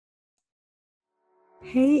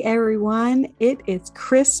Hey everyone, it is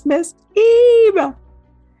Christmas Eve. I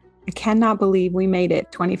cannot believe we made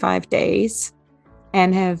it 25 days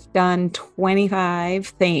and have done 25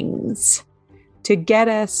 things to get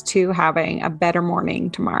us to having a better morning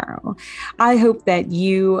tomorrow. I hope that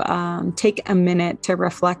you take a minute to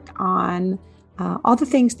reflect on all the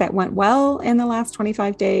things that went well in the last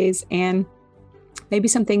 25 days and maybe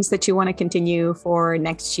some things that you want to continue for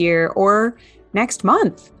next year or next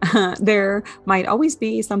month. There might always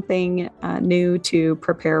be something new to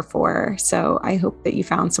prepare for. So I hope that you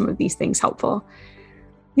found some of these things helpful.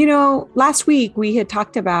 Last week we had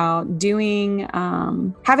talked about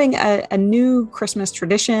having a new Christmas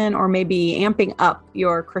tradition or maybe amping up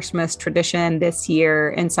your Christmas tradition this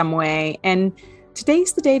year in some way. And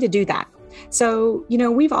today's the day to do that. So,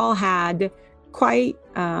 we've all had quite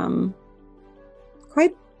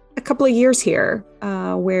quite a couple of years here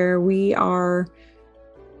where we are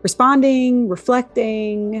responding,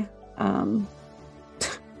 reflecting,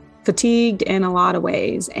 fatigued in a lot of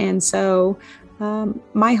ways. And so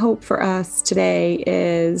my hope for us today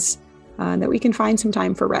is that we can find some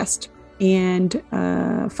time for rest and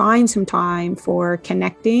find some time for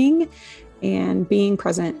connecting and being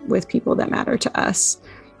present with people that matter to us.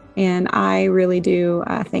 And I really do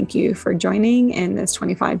thank you for joining in this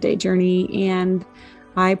 25-day journey. And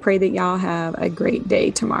I pray that y'all have a great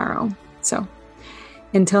day tomorrow. So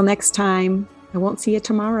until next time, I won't see you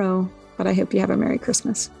tomorrow, but I hope you have a Merry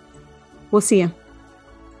Christmas. We'll see you.